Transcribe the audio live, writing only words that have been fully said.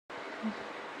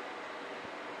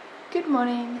Good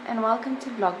morning and welcome to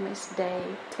Vlogmas day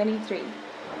 23.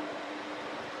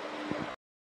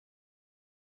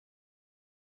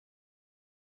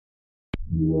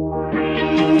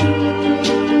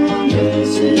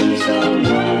 Missing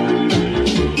someone.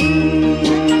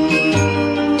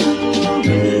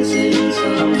 Missing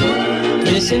someone.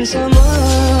 Missing someone.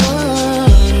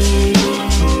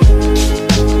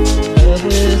 Love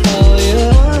with all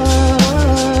your heart.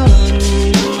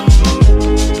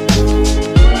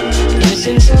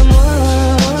 Missing someone.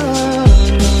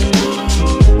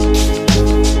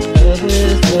 Love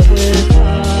with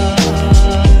heart.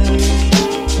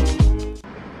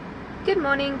 Good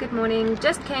morning.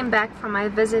 Just came back from my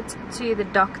visit to the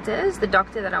doctor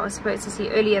that I was supposed to see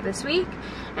earlier this week,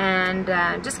 and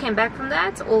just came back from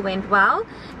that. All went well.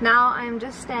 Now I'm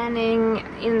just standing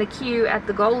in the queue at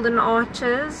the Golden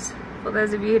Arches. For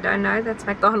those of you who don't know, that's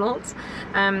McDonald's.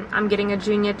 I'm getting a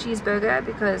junior cheeseburger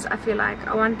because I feel like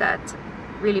I want that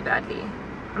really badly.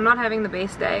 I'm not having the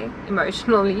best day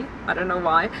emotionally, I don't know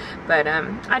why, but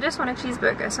I just want a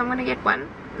cheeseburger, so I'm gonna get one,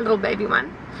 a little baby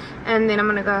one, and then I'm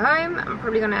gonna go home. I'm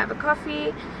probably gonna have a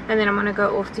coffee, and then I'm gonna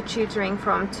go off to tutoring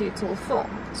from 2 till 4,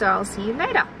 so I'll see you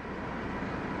later.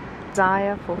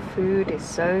 Desire for food is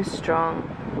so strong,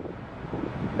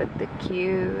 but the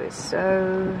queue is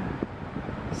so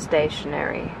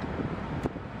stationary.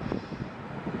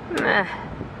 Meh.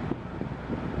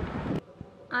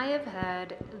 I have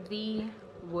had the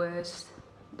worst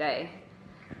day,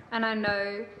 and I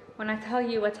know when I tell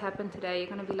you what's happened today, you're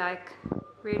gonna be like,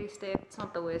 really, Steph, it's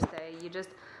not the worst day, you're just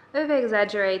over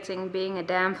exaggerating, being a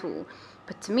damn fool.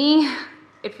 But to me,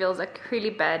 it feels like a really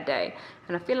bad day,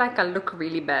 and I feel like I look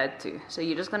really bad too, so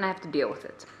you're just gonna have to deal with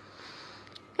it.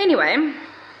 Anyway,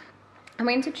 I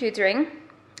went to tutoring,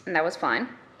 and that was fine.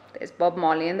 There's Bob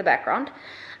Marley in the background.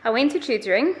 I went to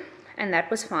tutoring, and that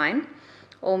was fine.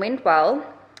 All went well.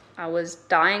 I was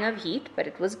dying of heat, but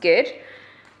it was good.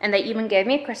 And they even gave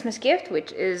me a Christmas gift,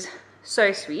 which is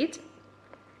so sweet.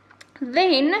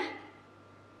 Then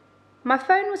my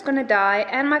phone was gonna die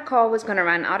and my car was gonna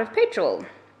run out of petrol.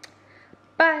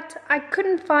 But I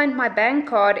couldn't find my bank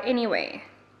card anywhere.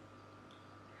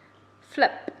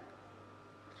 Flip.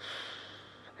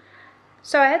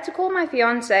 So I had to call my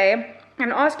fiance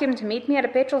and ask him to meet me at a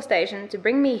petrol station to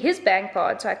bring me his bank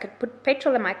card so I could put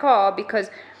petrol in my car, because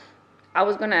I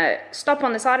was gonna stop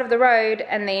on the side of the road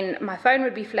and then my phone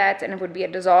would be flat and it would be a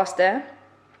disaster.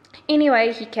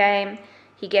 Anyway, he came,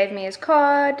 he gave me his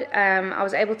card, I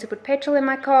was able to put petrol in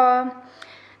my car.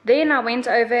 Then I went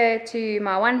over to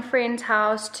my one friend's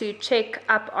house to check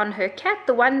up on her cat,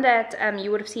 the one that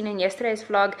you would have seen in yesterday's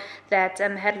vlog that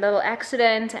had a little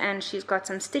accident and she's got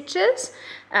some stitches.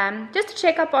 Just to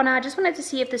check up on her. I just wanted to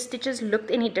see if the stitches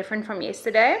looked any different from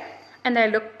yesterday, and they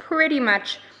look pretty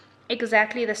much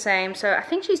exactly the same, so I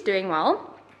think she's doing well.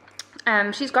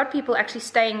 She's got people actually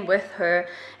staying with her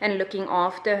and looking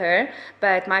after her,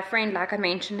 but my friend, like I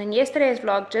mentioned in yesterday's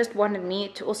vlog, just wanted me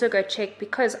to also go check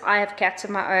because I have cats of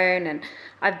my own and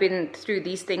I've been through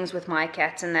these things with my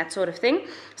cats and that sort of thing.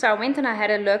 So I went and I had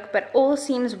a look, but all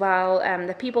seems well.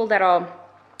 The people that are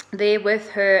there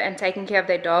with her and taking care of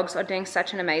their dogs are doing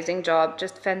such an amazing job,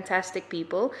 just fantastic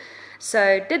people.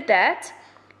 So did that.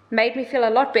 Made me feel a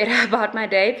lot better about my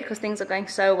day because things are going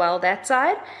so well that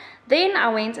side. Then I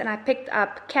went and I picked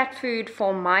up cat food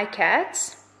for my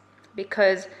cats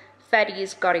because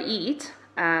Fatty's got to eat.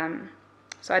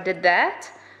 So I did that,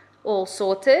 all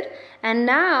sorted. And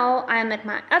now I'm at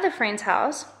my other friend's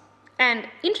house. And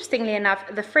interestingly enough,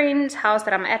 the friend's house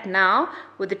that I'm at now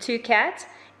with the 2 cats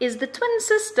is the twin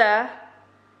sister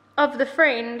of the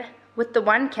friend with the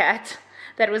 1 cat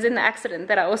that was in the accident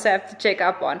that I also have to check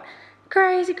up on.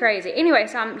 Crazy, crazy. Anyway,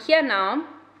 so I'm here now.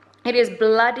 It is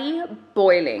bloody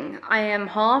boiling. I am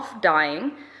half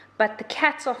dying, but the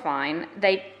cats are fine.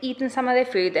 They've eaten some of their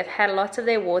food, they've had lots of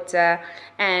their water,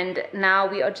 and now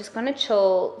we are just gonna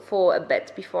chill for a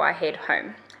bit before I head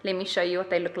home. Let me show you what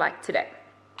they look like today.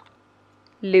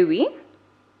 Louis,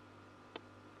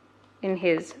 in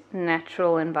his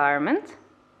natural environment.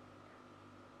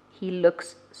 He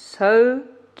looks so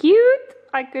cute.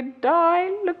 I could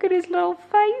die. Look at his little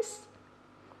face.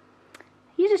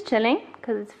 He's just chilling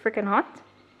because it's freaking hot.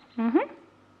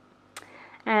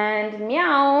 And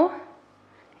Meow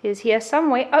is here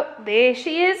somewhere. Oh, there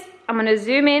she is. I'm going to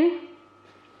zoom in.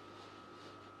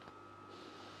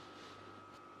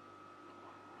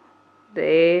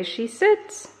 There she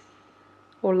sits.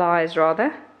 Or lies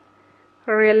rather.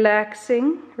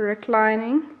 Relaxing,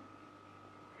 reclining.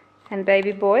 And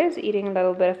baby boy is eating a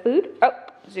little bit of food. Oh,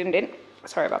 zoomed in.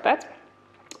 Sorry about that.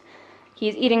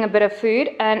 He's eating a bit of food,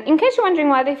 and in case you're wondering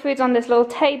why their food's on this little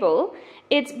table,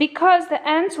 it's because the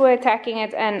ants were attacking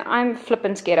it and I'm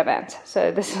flippin' scared of ants.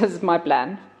 So this is my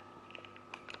plan.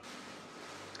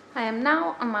 I am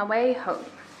now on my way home.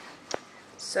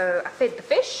 So I fed the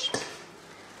fish,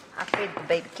 I fed the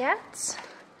baby cats,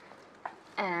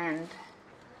 and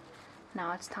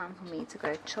now it's time for me to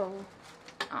go chill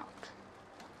out.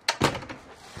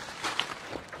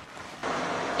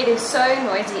 It is so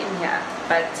noisy in here,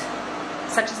 but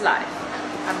such is life.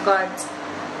 I've got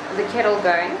the kettle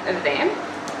going over there,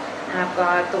 and I've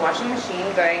got the washing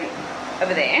machine going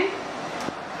over there,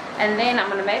 and then I'm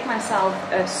going to make myself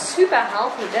a super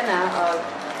healthy dinner of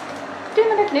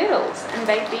 2-minute noodles and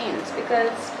baked beans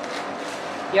because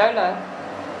YOLO.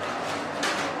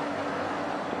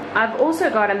 I've also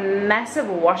got a massive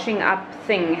washing up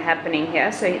thing happening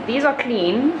here. So these are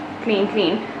clean.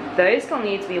 Those still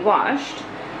need to be washed.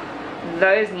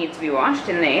 Those need to be washed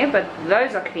in there, but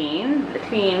those are clean.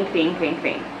 I'm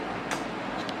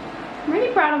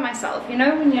really proud of myself. You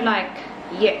know when you're like,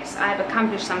 yes, I have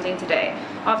accomplished something today.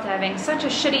 After having such a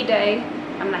shitty day,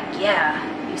 I'm like, yeah,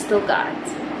 you still got it.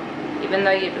 Even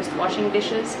though you're just washing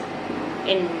dishes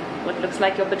in what looks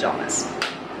like your pajamas.